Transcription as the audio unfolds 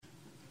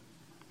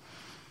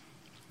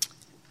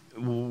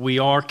We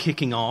are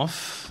kicking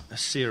off a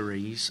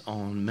series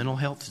on mental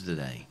health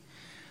today.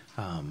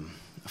 A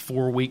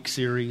 4-week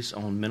series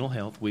on mental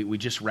health. We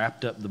just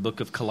wrapped up the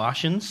book of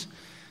Colossians.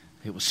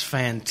 It was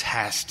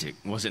fantastic,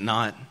 was it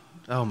not?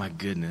 Oh my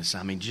goodness.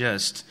 I mean,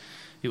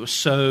 it was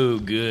so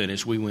good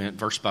as we went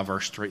verse by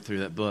verse straight through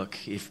that book.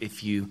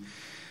 If you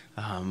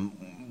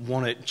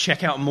want to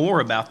check out more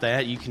about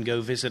that, you can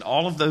go visit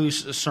all of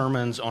those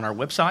sermons on our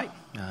website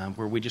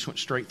where we just went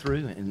straight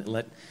through and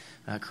let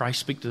Christ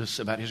speak to us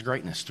about His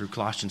greatness through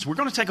Colossians. We're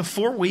going to take a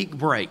 4-week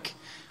break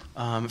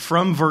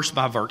from verse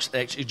by verse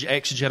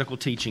exegetical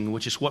teaching,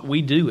 which is what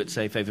we do at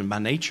Safe Haven by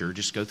nature,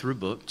 just go through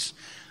books.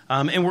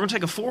 And we're going to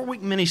take a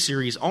 4-week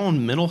mini-series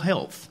on mental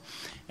health.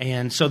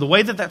 And so the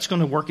way that that's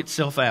going to work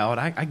itself out,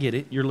 I get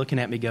it. You're looking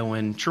at me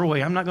going,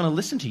 Troy, I'm not going to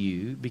listen to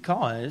you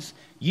because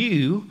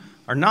you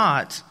are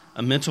not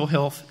a mental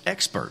health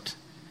expert.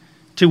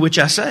 To which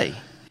I say,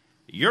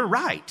 you're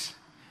right.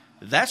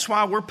 That's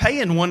why we're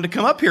paying one to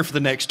come up here for the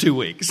next 2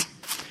 weeks.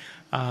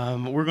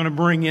 We're going to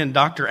bring in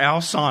Dr.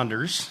 Al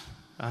Saunders,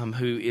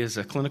 who is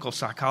a clinical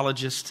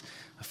psychologist,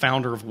 a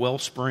founder of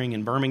Wellspring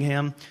in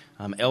Birmingham,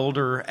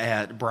 elder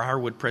at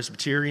Briarwood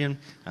Presbyterian.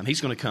 He's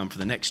going to come for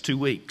the next 2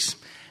 weeks.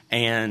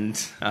 And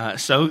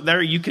so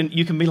there you can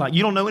be like,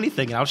 you don't know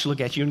anything. And I'll just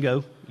look at you and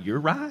go, you're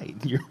right.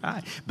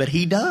 But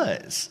he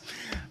does.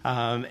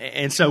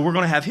 And so we're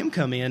going to have him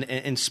come in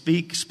and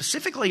speak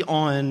specifically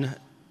on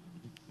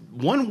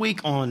 1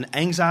 week on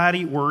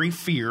anxiety, worry,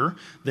 fear,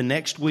 the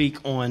next week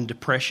on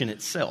depression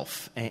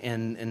itself.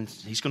 And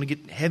he's going to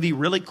get heavy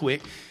really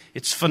quick.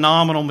 It's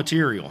phenomenal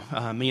material.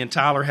 Me and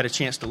Tyler had a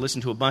chance to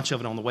listen to a bunch of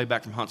it on the way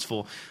back from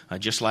Huntsville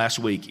just last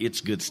week. It's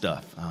good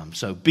stuff.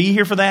 So be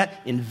here for that.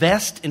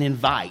 Invest and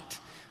invite.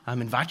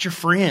 Invite your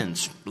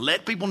friends.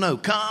 Let people know.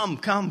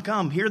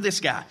 Come. Hear this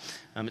guy.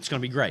 It's going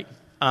to be great.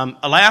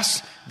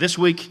 Alas, this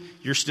week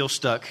you're still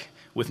stuck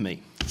with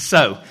me.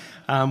 So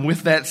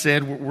with that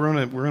said, we're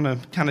going to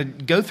kind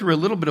of go through a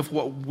little bit of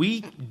what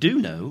we do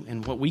know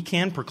and what we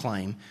can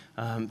proclaim.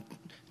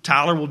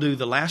 Tyler will do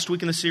the last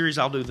week in the series.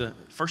 I'll do the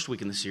first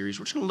week in the series.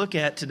 We're just going to look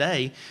at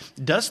today,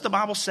 does the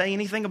Bible say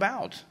anything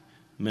about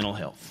mental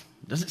health?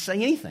 Does it say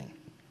anything?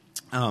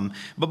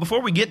 But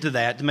before we get to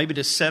that, maybe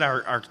to set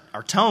our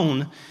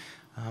tone,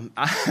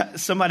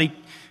 somebody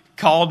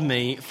called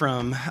me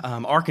from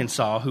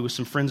Arkansas who was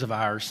some friends of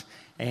ours,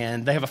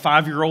 and they have a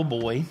 5-year-old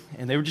boy,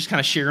 and they were just kind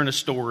of sharing a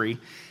story.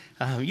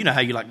 You know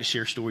how you like to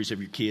share stories of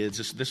your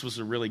kids. This was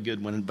a really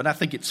good one, but I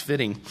think it's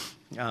fitting.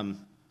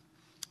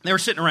 They were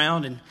sitting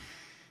around, and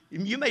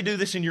you may do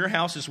this in your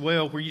house as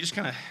well, where you just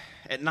kind of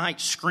at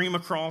night scream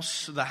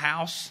across the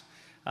house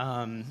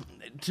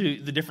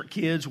to the different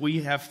kids.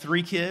 We have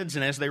 3 kids,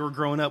 and as they were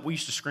growing up, we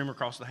used to scream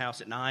across the house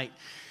at night.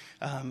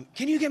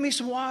 Can you get me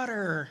some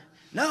water?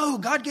 No,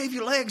 God gave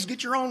you legs.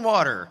 Get your own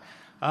water.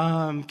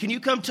 Can you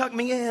come tuck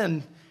me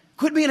in?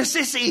 Quit being a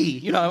sissy.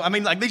 You know, I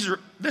mean, like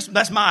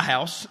that's my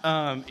house.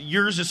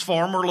 Yours is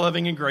far more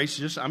loving and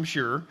gracious, I'm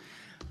sure.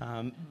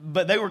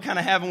 But they were kind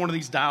of having one of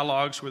these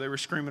dialogues where they were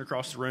screaming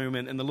across the room,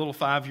 and the little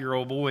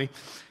 5-year-old boy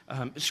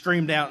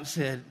screamed out and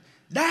said,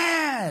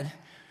 Dad,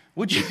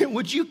 would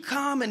you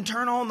come and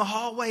turn on the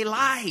hallway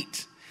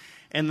light?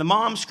 And the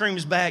mom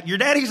screams back, your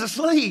daddy's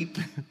asleep.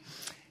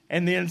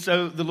 And then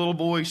so the little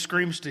boy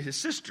screams to his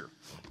sister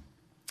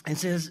and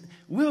says,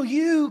 will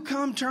you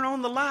come turn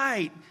on the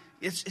light?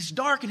 It's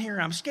dark in here,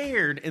 I'm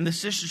scared. And the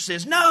sister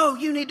says, no,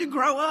 you need to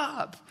grow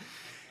up.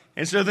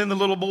 And so then the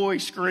little boy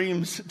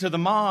screams to the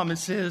mom and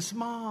says,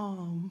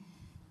 Mom,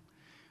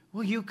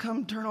 will you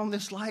come turn on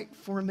this light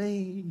for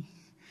me?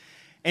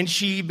 And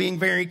she, being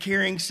very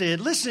caring,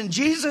 said, listen,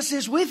 Jesus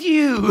is with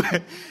you.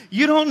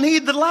 You don't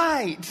need the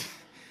light.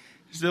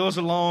 So there was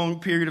a long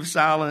period of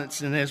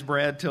silence, and as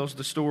Brad tells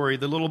the story,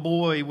 the little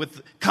boy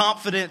with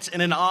confidence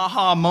and an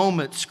aha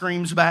moment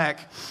screams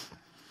back,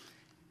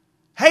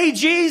 hey,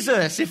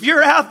 Jesus, if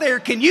you're out there,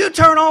 can you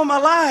turn on my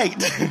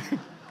light?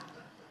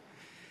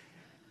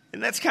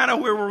 And that's kind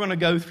of where we're going to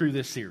go through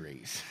this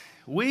series.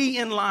 We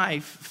in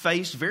life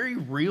face very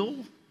real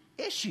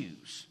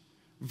issues,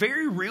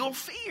 very real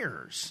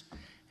fears.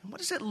 And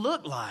what does it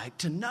look like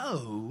to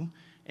know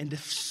and to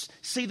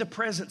see the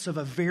presence of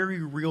a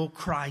very real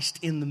Christ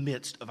in the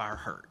midst of our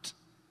hurt?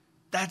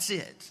 That's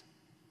it.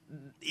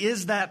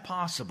 Is that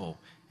possible?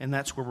 And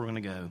that's where we're going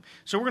to go.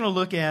 So we're going to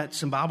look at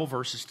some Bible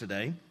verses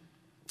today.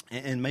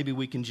 And maybe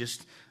we can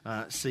just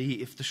see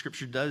if the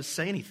Scripture does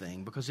say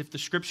anything. Because if the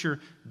Scripture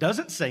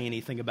doesn't say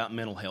anything about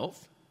mental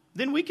health,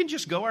 then we can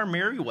just go our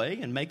merry way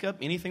and make up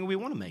anything we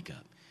want to make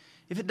up.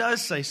 If it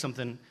does say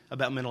something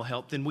about mental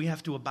health, then we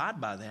have to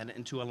abide by that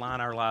and to align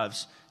our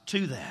lives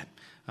to that.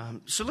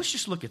 So let's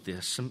just look at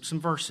this, some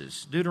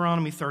verses.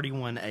 Deuteronomy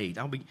 31:8.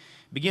 I'll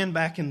begin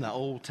back in the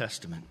Old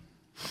Testament.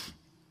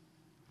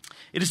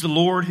 It is the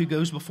Lord who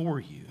goes before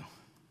you.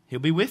 He'll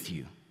be with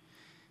you.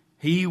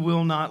 He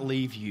will not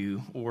leave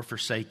you or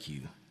forsake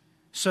you.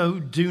 So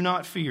do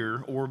not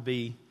fear or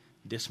be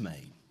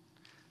dismayed.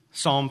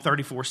 Psalm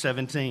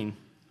 34:17.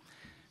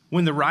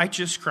 When the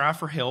righteous cry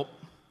for help,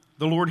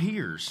 the Lord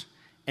hears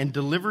and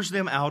delivers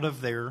them out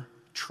of their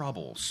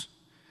troubles.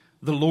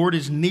 The Lord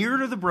is near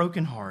to the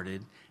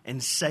brokenhearted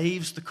and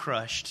saves the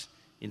crushed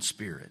in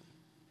spirit.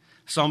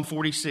 Psalm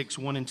 46,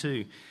 1 and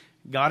 2.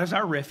 God is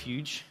our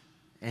refuge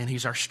and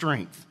He's our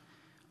strength,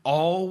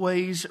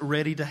 always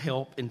ready to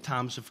help in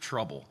times of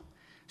trouble.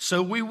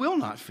 So we will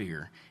not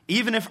fear,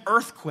 even if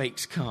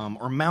earthquakes come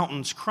or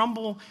mountains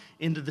crumble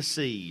into the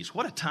seas.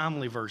 What a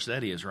timely verse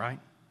that is, right?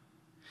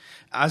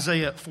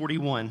 Isaiah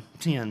 41,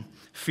 10.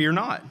 Fear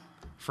not,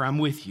 for I'm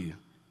with you.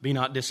 Be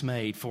not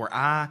dismayed, for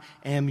I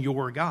am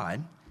your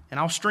God, and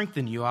I'll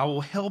strengthen you. I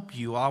will help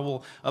you. I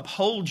will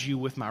uphold you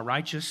with my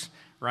righteous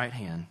right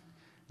hand.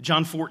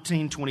 John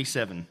 14,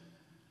 27.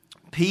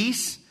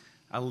 Peace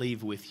I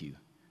leave with you.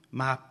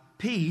 My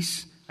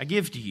peace I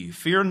give to you.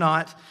 Fear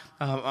not.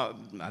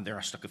 There,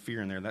 I stuck a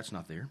fear in there. That's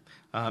not there.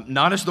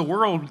 Not as the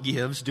world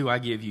gives do I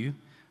give you.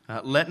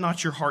 Let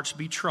not your hearts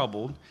be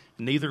troubled,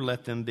 neither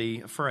let them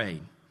be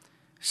afraid.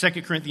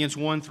 2 Corinthians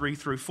 1, 3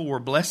 through 4.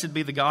 Blessed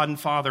be the God and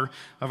Father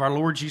of our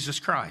Lord Jesus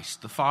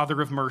Christ, the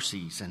Father of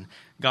mercies and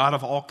God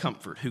of all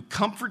comfort, who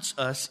comforts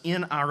us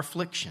in our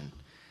affliction,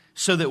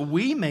 so that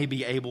we may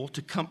be able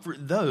to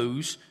comfort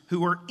those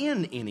who are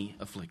in any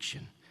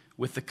affliction,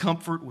 with the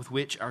comfort with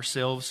which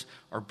ourselves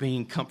are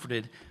being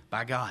comforted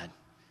by God.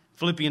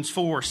 Philippians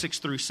 4, 6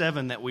 through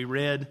 7 that we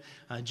read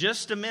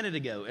just a minute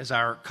ago as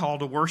our call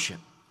to worship.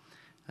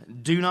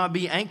 Do not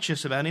be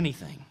anxious about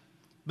anything,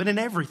 but in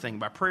everything,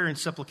 by prayer and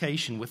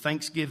supplication, with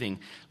thanksgiving,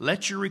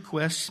 let your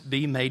requests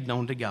be made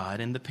known to God,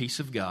 and the peace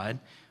of God,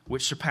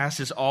 which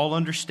surpasses all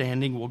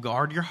understanding, will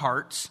guard your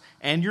hearts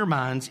and your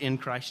minds in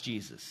Christ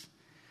Jesus.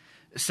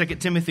 2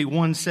 Timothy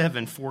 1,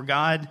 7, for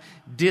God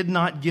did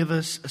not give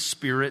us a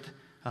spirit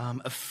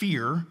of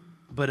fear,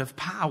 but of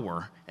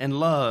power and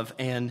love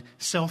and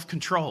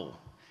self-control.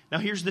 Now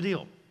here's the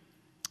deal.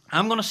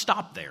 I'm going to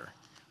stop there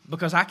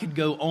because I could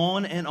go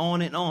on and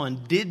on and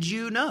on. Did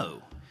you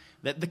know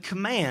that the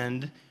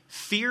command,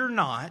 fear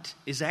not,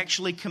 is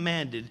actually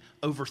commanded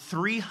over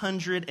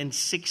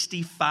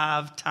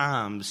 365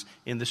 times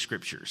in the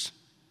Scriptures?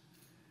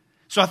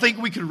 So I think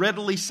we could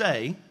readily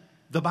say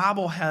the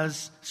Bible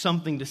has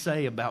something to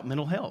say about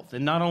mental health.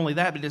 And not only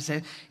that, but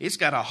it's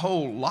got a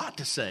whole lot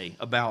to say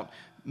about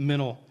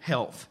mental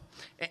health.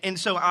 And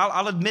so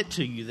I'll admit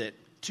to you that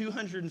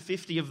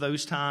 250 of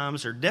those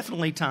times are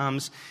definitely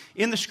times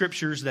in the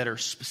Scriptures that are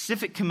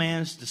specific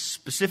commands to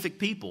specific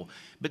people.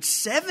 But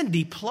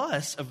 70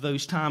 plus of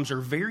those times are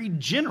very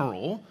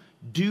general,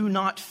 do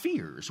not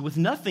fears, with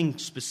nothing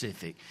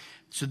specific.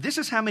 So this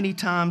is how many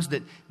times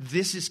that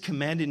this is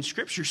commanded in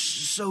Scripture.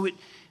 So it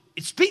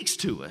speaks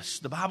to us.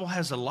 The Bible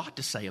has a lot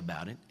to say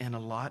about it and a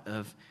lot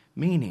of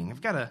meaning.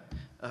 I've got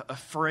a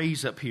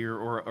phrase up here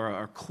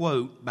or a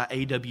quote by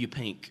A.W.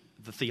 Pink,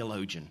 the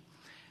theologian.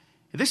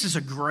 This is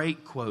a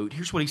great quote.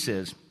 Here's what he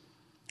says.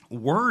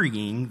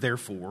 Worrying,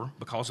 therefore,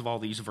 because of all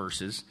these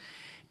verses,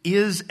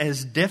 is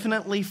as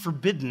definitely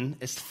forbidden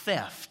as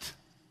theft.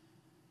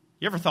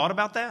 You ever thought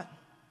about that?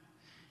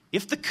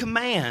 If the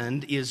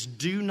command is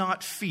do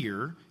not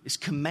fear, is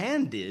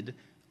commanded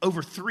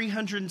over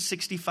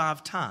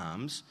 365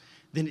 times,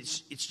 then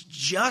it's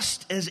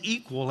just as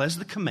equal as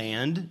the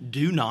command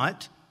do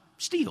not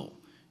steal,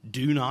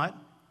 do not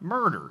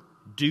murder,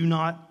 do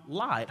not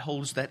lie. It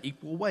holds that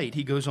equal weight.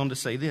 He goes on to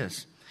say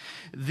this.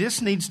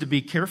 This needs to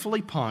be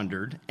carefully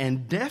pondered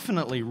and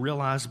definitely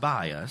realized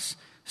by us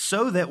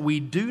so that we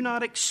do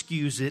not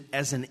excuse it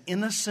as an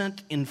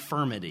innocent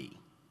infirmity.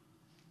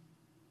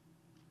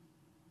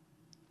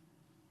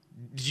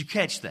 Did you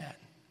catch that?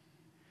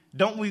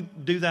 Don't we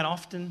do that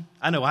often?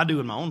 I know I do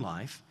in my own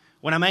life.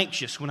 When I'm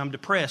anxious, when I'm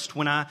depressed,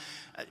 when I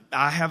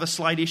have a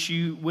slight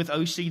issue with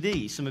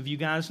OCD. Some of you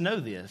guys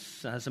know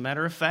this. As a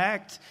matter of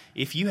fact,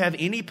 if you have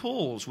any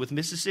pulls with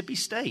Mississippi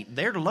State,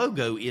 their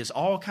logo is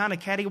all kind of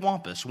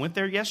cattywampus. Went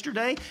there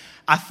yesterday.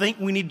 I think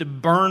we need to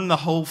burn the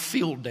whole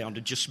field down,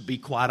 to just be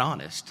quite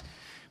honest.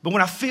 But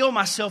when I feel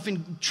myself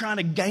in trying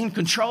to gain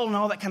control and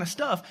all that kind of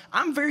stuff,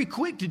 I'm very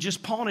quick to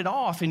just pawn it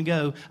off and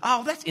go,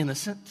 oh, that's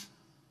innocent.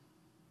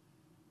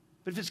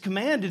 But if it's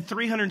commanded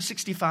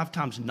 365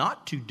 times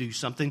not to do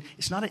something,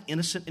 it's not an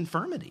innocent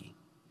infirmity.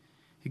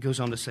 He goes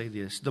on to say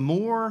this. The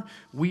more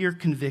we are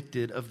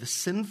convicted of the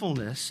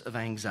sinfulness of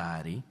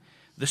anxiety,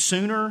 the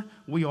sooner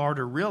we are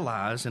to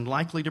realize and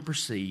likely to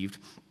perceive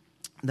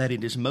that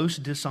it is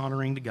most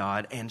dishonoring to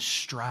God and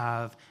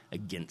strive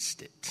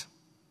against it.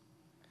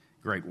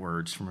 Great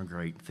words from a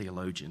great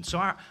theologian. So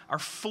our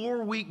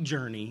 4-week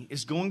journey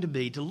is going to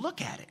be to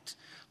look at it.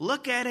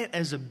 Look at it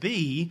as a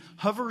bee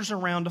hovers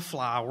around a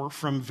flower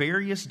from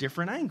various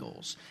different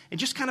angles. And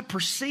just kind of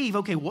perceive,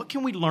 okay, what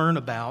can we learn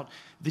about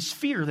this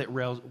fear that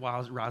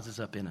rises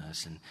up in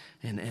us?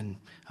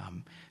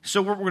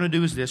 So what we're going to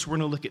do is this. We're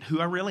going to look at who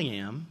I really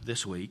am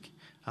this week.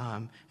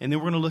 And then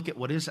we're going to look at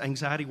what is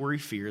anxiety, worry,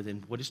 fear,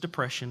 then what is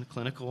depression,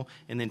 clinical,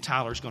 and then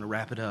Tyler's going to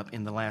wrap it up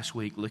in the last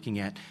week looking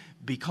at,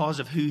 because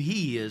of who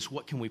he is,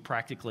 what can we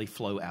practically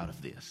flow out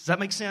of this? Does that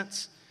make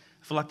sense?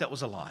 I feel like that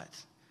was a lot.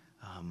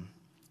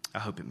 I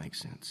hope it makes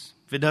sense.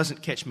 If it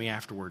doesn't, catch me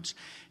afterwards,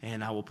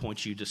 and I will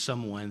point you to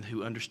someone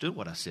who understood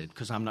what I said,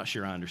 because I'm not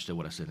sure I understood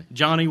what I said.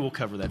 Johnny will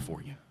cover that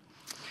for you.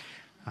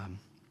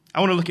 I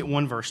want to look at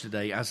one verse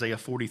today, Isaiah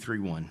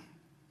 43:1. It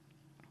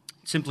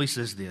simply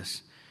says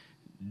this: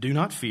 "Do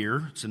not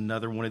fear." It's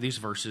another one of these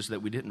verses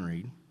that we didn't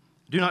read.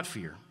 "Do not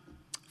fear,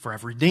 for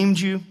I've redeemed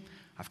you,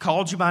 I've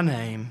called you by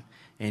name,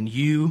 and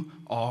you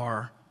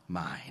are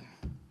mine."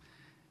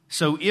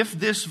 So if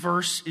this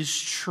verse is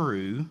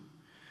true,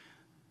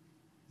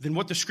 then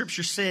what the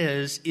Scripture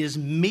says is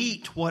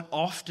meet what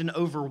often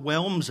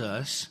overwhelms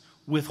us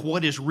with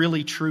what is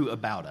really true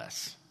about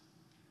us.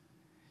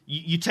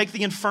 You take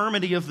the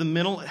infirmity of the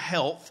mental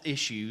health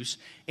issues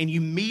and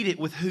you meet it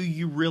with who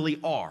you really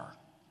are.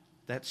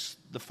 That's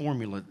the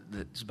formula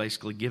that's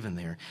basically given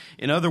there.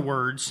 In other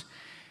words,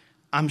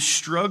 I'm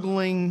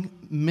struggling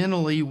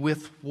mentally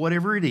with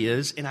whatever it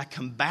is, and I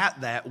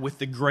combat that with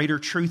the greater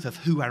truth of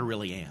who I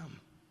really am.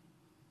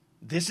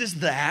 This is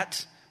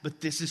that,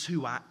 but this is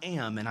who I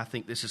am, and I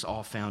think this is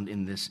all found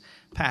in this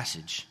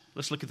passage.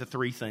 Let's look at the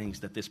three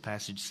things that this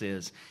passage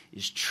says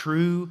is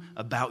true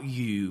about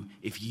you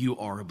if you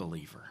are a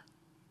believer,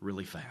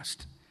 really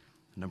fast.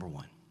 Number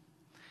one,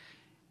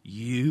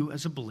 you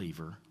as a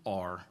believer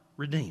are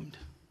redeemed.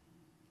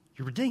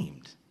 You're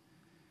redeemed.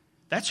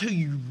 That's who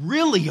you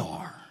really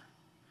are.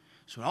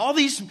 So when all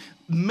these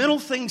mental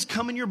things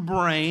come in your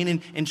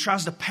brain and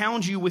tries to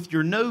pound you with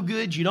you're no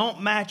good, you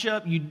don't match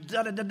up, you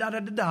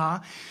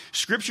da-da-da-da-da-da-da,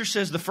 Scripture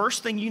says the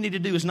first thing you need to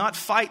do is not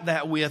fight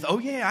that with, oh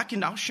yeah,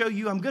 I'll show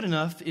you I'm good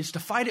enough, is to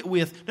fight it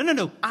with,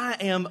 no, I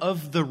am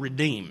of the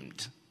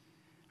redeemed.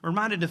 I'm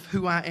reminded of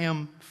who I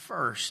am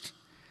first.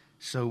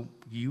 So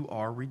you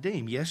are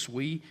redeemed. Yes,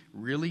 we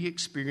really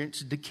experience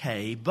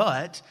decay,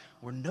 but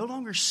we're no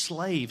longer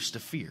slaves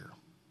to fear.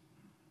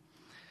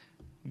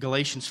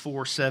 Galatians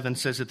 4:7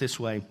 says it this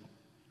way: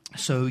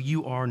 "So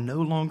you are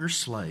no longer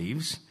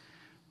slaves,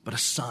 but a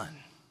son.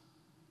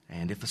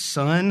 And if a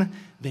son,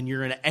 then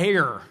you're an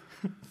heir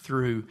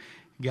through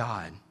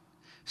God."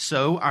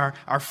 So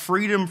our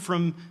freedom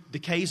from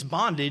decay's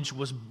bondage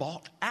was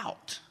bought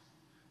out.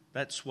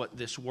 That's what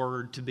this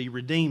word to be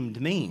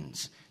redeemed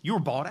means. You were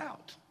bought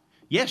out.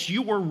 Yes,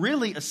 you were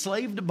really a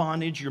slave to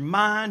bondage, your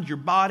mind, your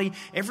body,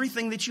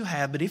 everything that you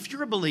have. But if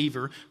you're a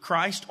believer,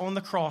 Christ on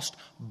the cross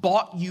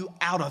bought you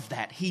out of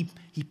that. He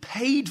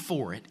paid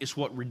for it, is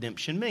what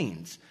redemption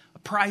means. A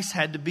price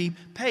had to be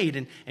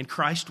paid, and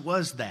Christ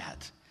was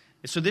that.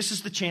 And so this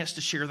is the chance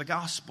to share the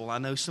gospel. I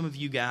know some of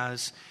you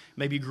guys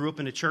maybe grew up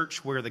in a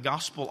church where the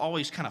gospel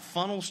always kind of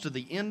funnels to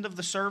the end of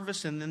the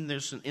service and then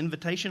there's an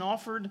invitation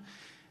offered.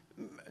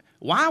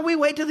 Why we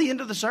wait to the end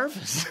of the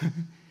service?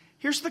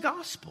 Here's the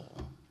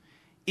gospel.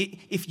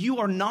 If you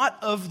are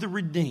not of the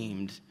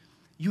redeemed,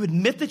 you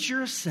admit that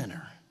you're a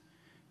sinner.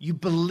 You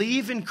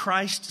believe in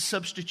Christ's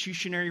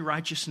substitutionary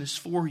righteousness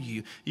for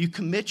you. You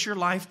commit your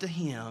life to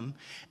Him.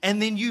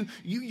 And then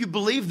you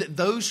believe that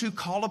those who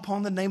call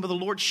upon the name of the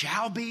Lord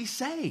shall be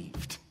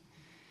saved.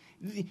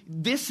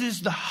 This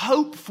is the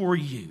hope for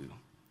you.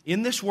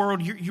 In this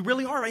world, you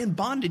really are in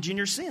bondage in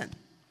your sin.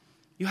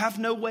 You have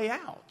no way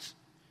out.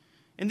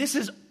 And this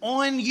is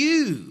on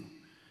you.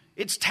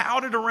 It's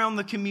touted around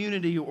the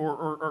community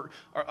or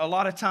a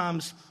lot of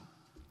times,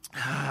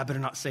 I better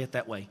not say it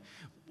that way.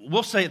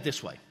 We'll say it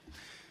this way.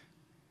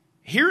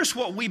 Here's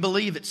what we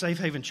believe at Safe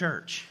Haven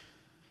Church.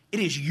 It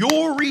is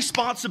your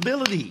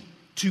responsibility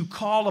to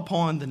call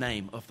upon the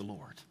name of the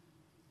Lord.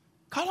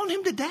 Call on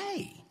Him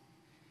today.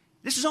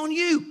 This is on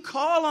you.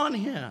 Call on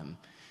Him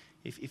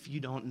if you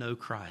don't know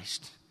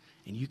Christ,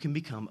 and you can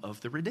become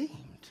of the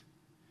redeemed.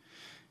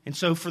 And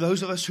so for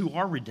those of us who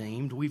are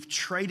redeemed, we've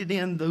traded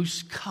in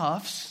those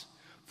cuffs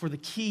for the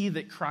key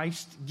that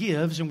Christ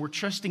gives, and we're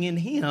trusting in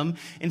Him.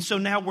 And so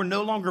now we're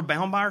no longer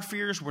bound by our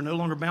fears. We're no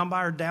longer bound by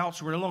our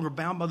doubts. We're no longer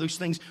bound by those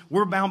things.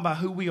 We're bound by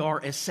who we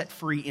are as set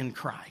free in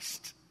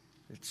Christ.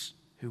 That's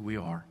who we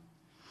are.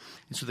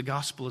 And so the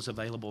gospel is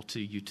available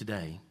to you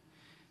today.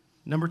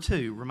 Number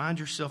two, remind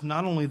yourself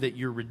not only that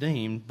you're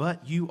redeemed,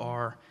 but you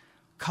are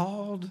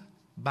called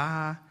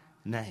by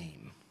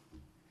name.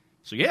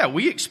 So yeah,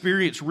 we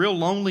experience real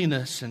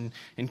loneliness and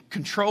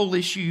control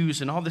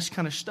issues and all this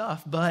kind of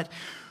stuff, but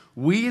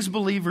we as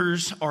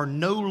believers are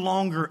no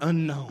longer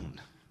unknown.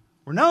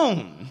 We're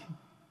known.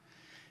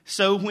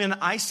 So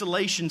when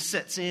isolation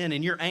sets in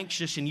and you're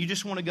anxious and you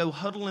just want to go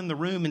huddle in the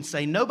room and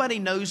say, nobody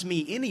knows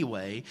me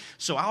anyway,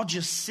 so I'll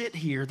just sit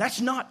here,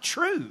 that's not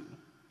true.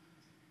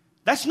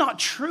 That's not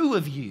true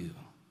of you.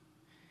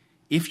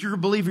 If you're a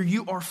believer,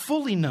 you are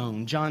fully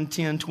known. John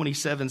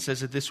 10:27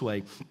 says it this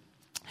way: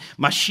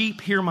 "My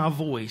sheep hear my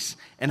voice,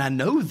 and I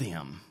know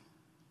them,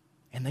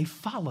 and they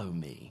follow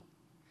me."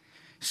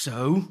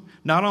 So,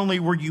 not only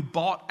were you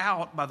bought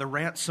out by the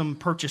ransom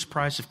purchase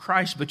price of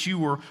Christ, but you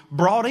were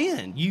brought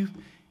in.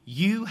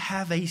 You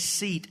have a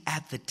seat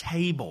at the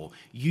table.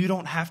 You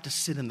don't have to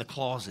sit in the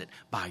closet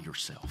by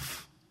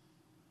yourself.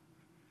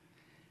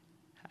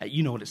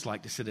 You know what it's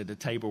like to sit at a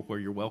table where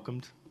you're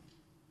welcomed.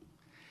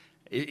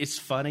 It's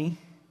funny.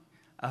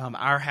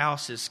 Our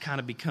house has kind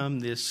of become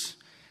this.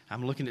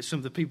 I'm looking at some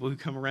of the people who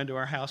come around to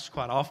our house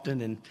quite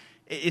often, and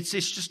it's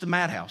just a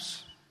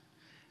madhouse.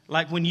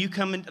 Like when you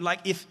come in,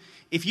 like if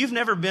you've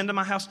never been to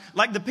my house,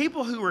 like the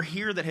people who are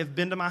here that have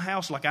been to my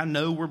house, like I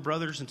know we're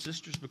brothers and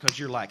sisters because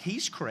you're like,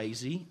 he's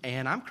crazy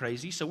and I'm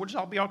crazy, so we'll just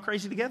all be all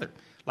crazy together.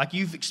 Like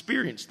you've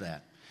experienced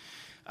that.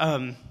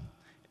 A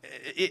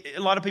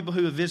lot of people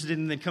who have visited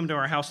and then come to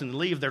our house and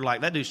leave, they're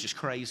like, that dude's just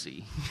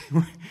crazy.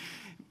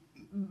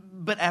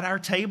 But at our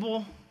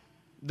table,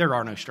 there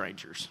are no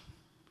strangers.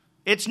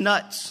 It's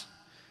nuts.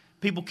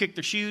 People kick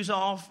their shoes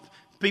off.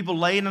 People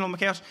laying on the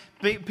couch.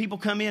 People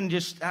come in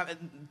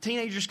and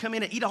teenagers come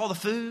in and eat all the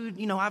food.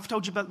 You know, I've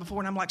told you about it before,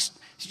 and I'm like,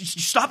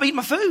 stop eating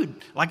my food.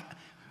 Like,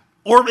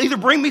 or either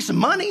bring me some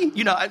money.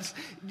 You know,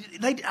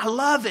 I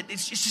love it.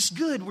 It's just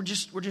good. We're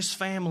just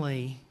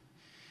family.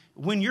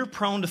 When you're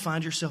prone to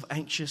find yourself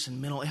anxious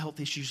and mental health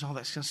issues and all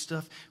that kind of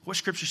stuff, what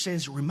Scripture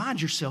says,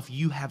 remind yourself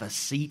you have a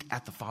seat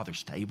at the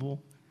Father's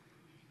table.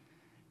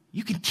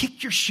 You can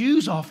kick your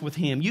shoes off with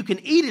him. You can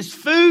eat his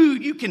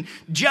food. You can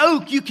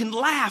joke. You can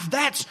laugh.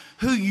 That's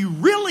who you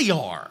really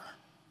are.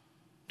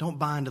 Don't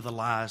buy into the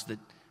lies that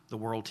the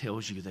world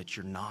tells you that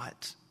you're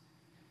not.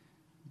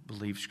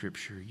 Believe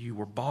Scripture. You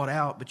were bought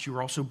out, but you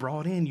were also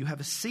brought in. You have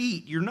a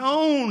seat. You're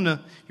known.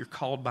 You're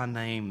called by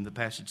name, the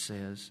passage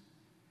says.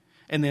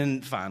 And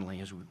then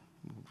finally, as we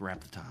wrap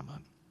the time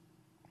up,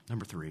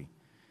 number 3,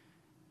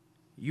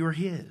 you're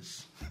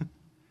his.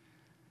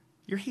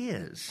 You're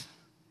his.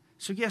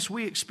 So yes,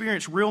 we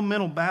experience real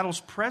mental battles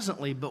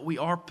presently, but we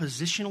are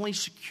positionally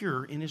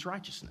secure in his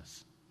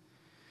righteousness.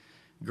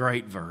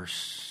 Great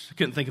verse. I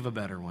couldn't think of a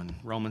better one.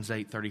 Romans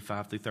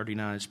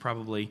 8:35-39 is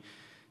probably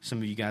some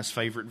of you guys'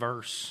 favorite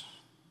verse.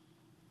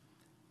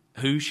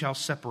 Who shall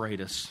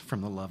separate us from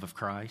the love of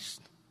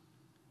Christ?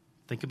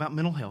 Think about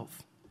mental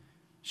health.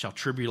 Shall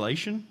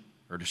tribulation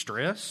or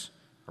distress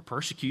or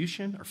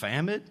persecution or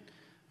famine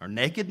or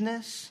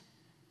nakedness?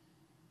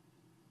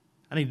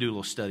 I need to do a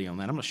little study on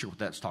that. I'm not sure what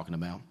that's talking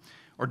about.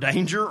 Or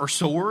danger or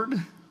sword,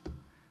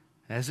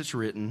 as it's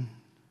written,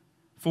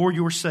 for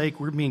your sake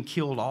we're being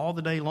killed all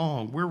the day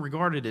long. We're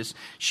regarded as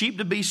sheep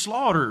to be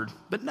slaughtered.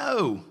 But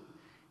no,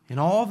 in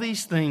all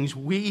these things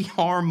we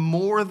are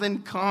more than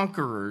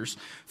conquerors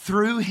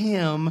through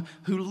him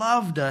who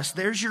loved us.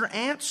 There's your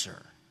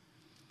answer.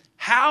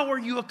 How are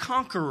you a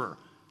conqueror?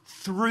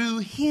 Through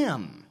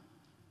him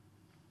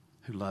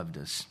who loved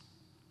us.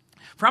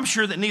 For I'm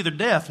sure that neither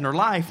death, nor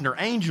life, nor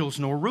angels,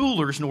 nor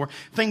rulers, nor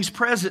things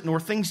present, nor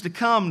things to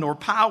come, nor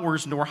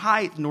powers, nor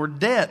height, nor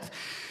depth,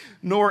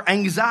 nor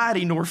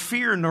anxiety, nor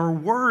fear, nor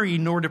worry,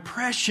 nor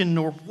depression,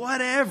 nor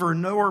whatever,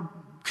 nor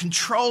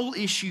control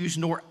issues,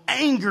 nor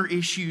anger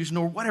issues,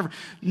 nor whatever.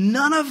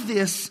 None of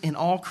this in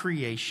all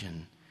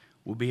creation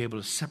will be able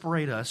to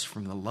separate us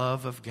from the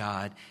love of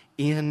God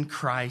in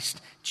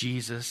Christ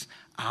Jesus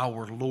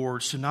our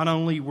Lord. So not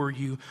only were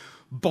you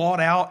bought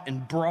out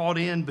and brought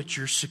in, but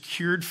you're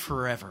secured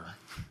forever.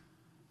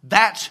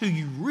 That's who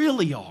you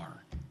really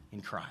are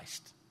in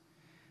Christ.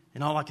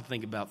 And all I can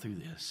think about through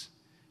this,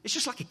 it's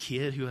just like a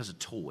kid who has a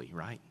toy,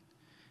 right?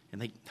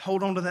 And they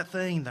hold on to that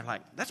thing. They're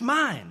like, that's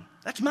mine.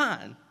 That's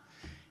mine.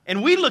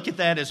 And we look at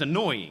that as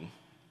annoying.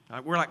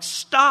 Right? We're like,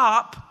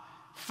 stop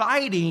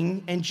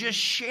fighting and just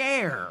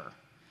share.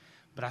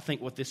 But I think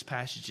what this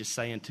passage is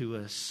saying to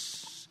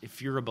us,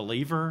 if you're a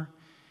believer,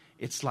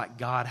 it's like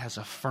God has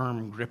a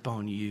firm grip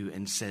on you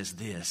and says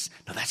this,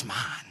 no, that's mine.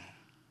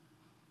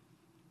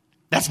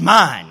 That's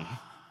mine.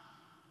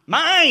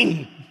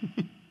 Mine.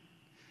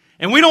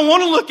 And we don't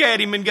want to look at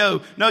him and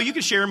go, no, you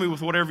can share me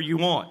with whatever you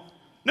want.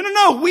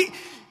 No.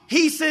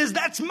 He says,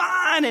 that's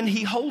mine. And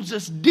he holds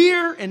us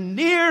dear and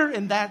near.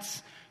 And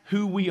that's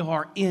who we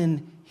are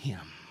in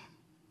him.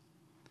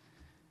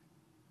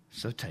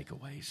 So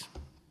takeaways.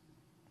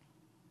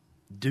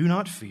 Do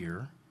not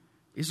fear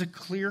is a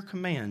clear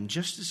command,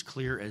 just as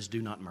clear as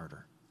do not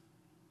murder.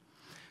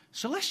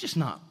 So let's just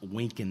not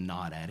wink and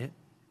nod at it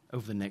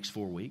over the next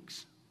 4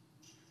 weeks.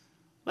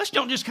 Let's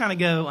don't just kind of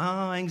go,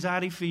 oh,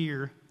 anxiety,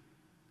 fear.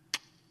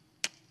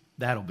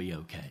 That'll be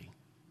okay.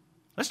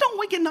 Let's don't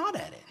wink and nod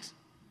at it.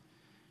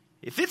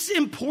 If it's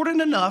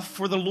important enough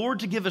for the Lord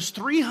to give us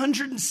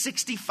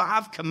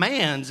 365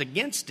 commands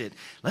against it,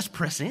 let's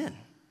press in.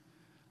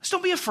 Let's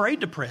don't be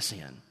afraid to press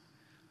in.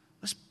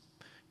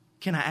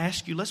 Can I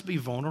ask you, let's be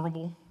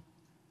vulnerable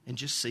and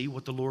just see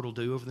what the Lord will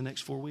do over the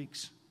next 4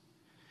 weeks.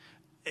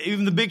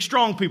 Even the big,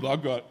 strong people,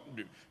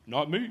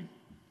 not me.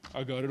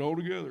 I got it all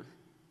together.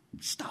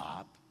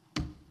 Stop.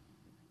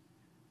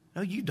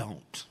 No, you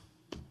don't.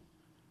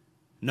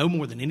 No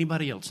more than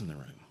anybody else in the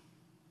room.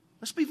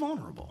 Let's be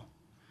vulnerable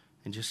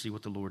and just see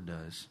what the Lord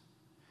does.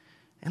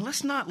 And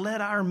let's not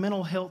let our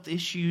mental health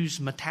issues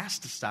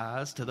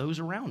metastasize to those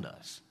around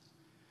us.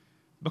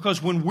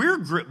 Because when we're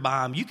gripped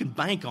by them, you can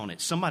bank on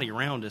it. Somebody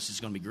around us is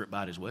going to be gripped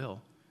by it as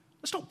well.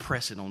 Let's don't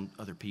press it on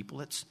other people.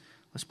 Let's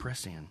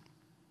press in.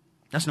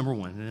 That's number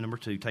 1. And then number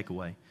 2,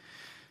 takeaway.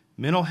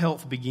 Mental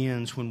health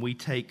begins when we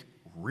take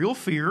real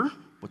fear,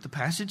 what the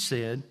passage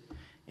said,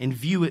 and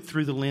view it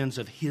through the lens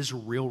of his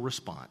real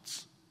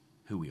response,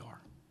 who we are.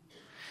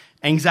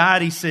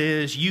 Anxiety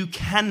says, you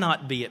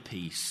cannot be at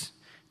peace.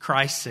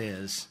 Christ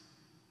says,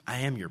 I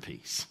am your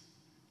peace.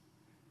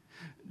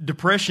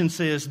 Depression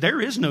says,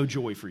 there is no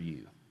joy for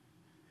you.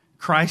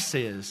 Christ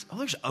says, oh,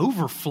 there's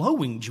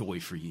overflowing joy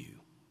for you.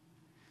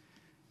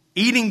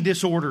 Eating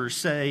disorders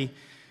say,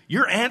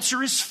 your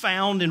answer is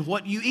found in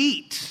what you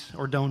eat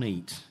or don't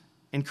eat.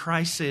 And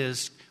Christ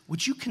says,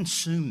 would you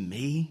consume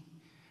me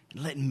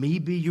and let me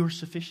be your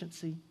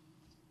sufficiency?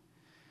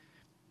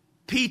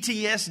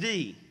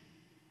 PTSD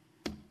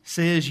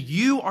says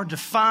you are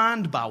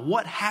defined by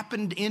what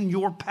happened in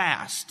your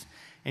past.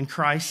 And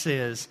Christ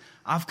says,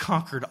 I've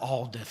conquered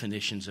all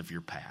definitions of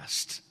your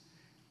past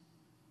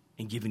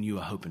and given you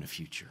a hope and a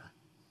future.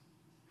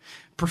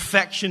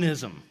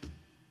 Perfectionism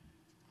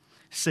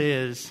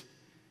says,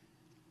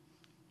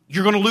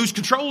 you're going to lose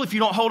control if you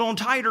don't hold on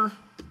tighter.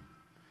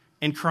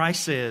 And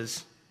Christ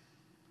says,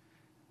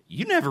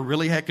 you never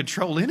really had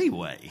control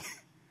anyway.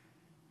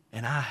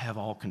 And I have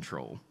all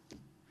control.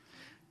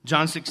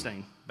 John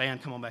 16.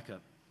 Band, come on back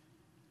up.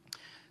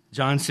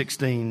 John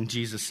 16,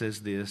 Jesus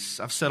says this,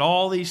 I've said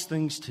all these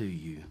things to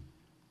you,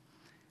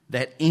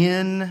 that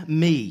in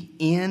me,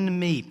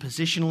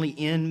 positionally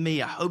in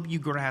me, I hope you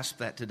grasp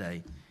that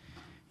today,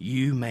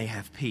 you may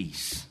have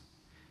peace.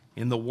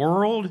 In the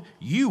world,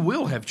 you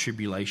will have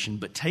tribulation,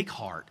 but take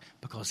heart,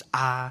 because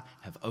I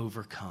have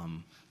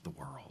overcome the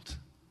world.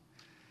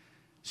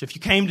 So if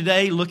you came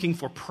today looking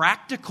for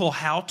practical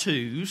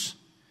how-tos,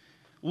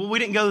 well, we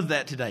didn't go to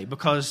that today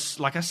because,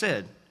 like I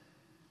said,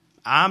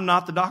 I'm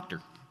not the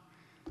doctor.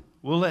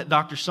 We'll let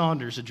Dr.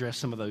 Saunders address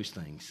some of those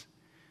things.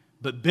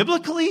 But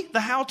biblically, the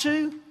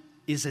how-to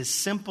is as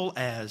simple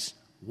as,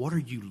 what are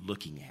you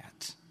looking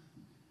at?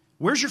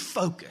 Where's your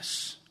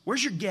focus?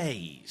 Where's your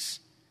gaze?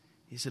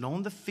 Is it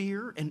on the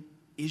fear? And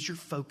is your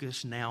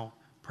focus now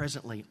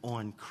presently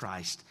on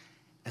Christ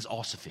as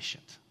all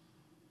sufficient?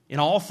 In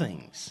all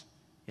things,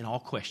 in all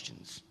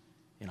questions,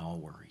 in all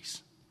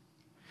worries.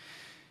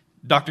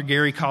 Dr.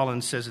 Gary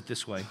Collins says it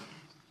this way.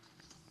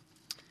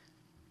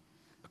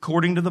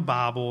 According to the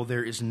Bible,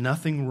 there is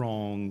nothing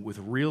wrong with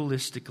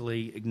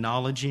realistically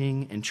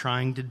acknowledging and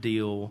trying to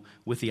deal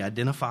with the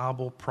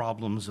identifiable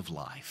problems of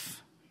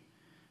life.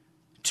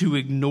 To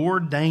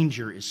ignore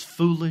danger is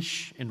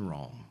foolish and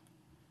wrong.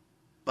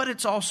 But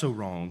it's also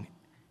wrong,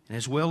 and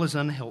as well as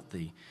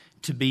unhealthy,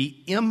 to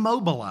be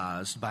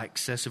immobilized by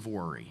excessive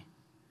worry.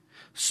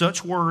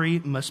 Such worry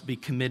must be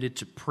committed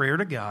to prayer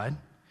to God,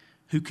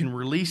 who can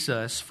release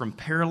us from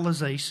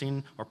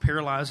paralyzing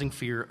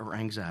fear or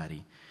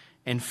anxiety,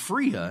 and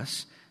free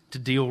us to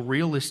deal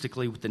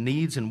realistically with the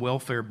needs and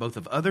welfare both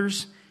of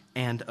others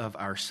and of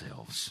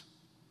ourselves.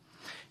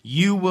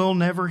 You will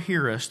never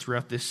hear us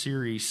throughout this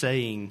series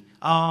saying,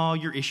 oh,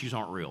 your issues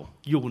aren't real.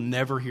 You will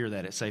never hear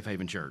that at Safe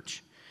Haven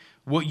Church.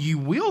 What you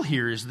will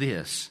hear is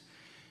this.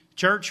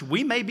 Church,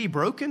 we may be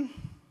broken,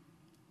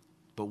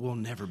 but we'll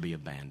never be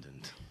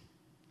abandoned.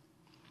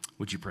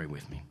 Would you pray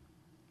with me?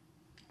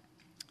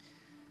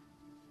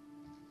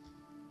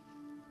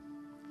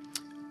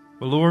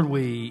 Well, Lord,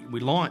 we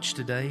launched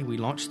today. We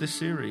launched this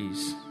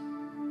series.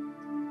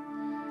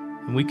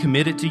 And we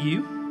commit it to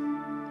you.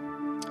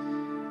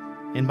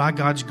 And by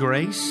God's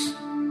grace,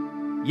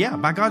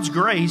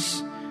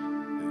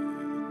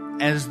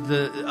 as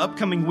the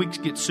upcoming weeks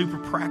get super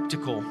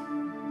practical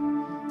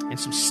and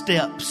some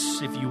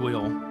steps, if you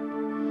will,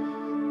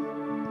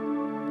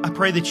 I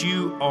pray that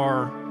you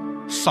are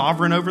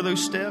sovereign over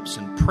those steps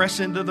and press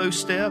into those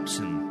steps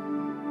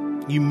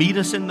and you meet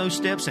us in those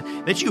steps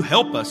and that you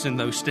help us in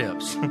those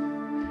steps.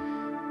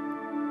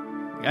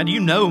 God,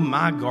 you know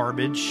my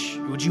garbage.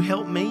 Would you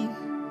help me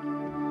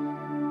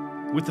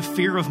with the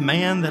fear of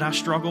man that I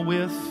struggle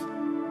with?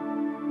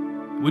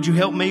 Would you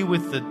help me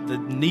with the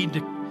need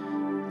to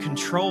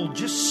control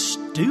just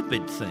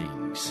stupid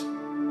things?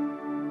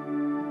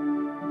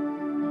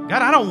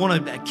 God, I don't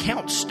want to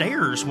count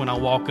stairs when I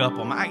walk up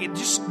them.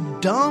 Just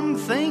dumb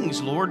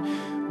things, Lord.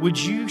 Would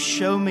you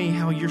show me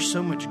how you're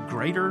so much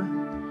greater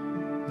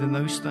than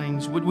those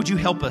things? Would you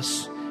help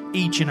us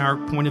each in our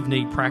point of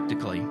need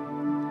practically?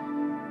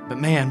 But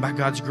man, by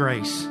God's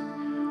grace,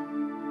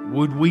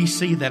 would we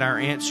see that our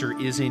answer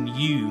is in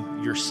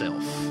you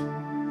yourself?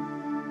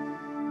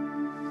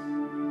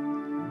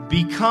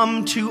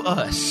 Become to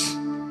us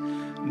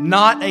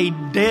not a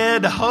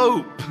dead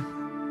hope.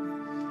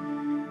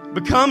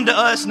 Become to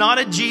us not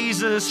a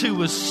Jesus who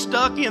was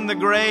stuck in the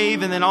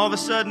grave and then all of a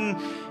sudden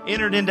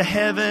entered into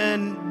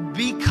heaven.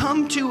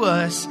 Become to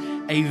us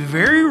a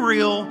very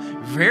real,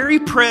 very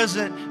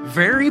present,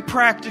 very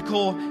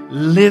practical,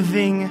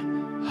 living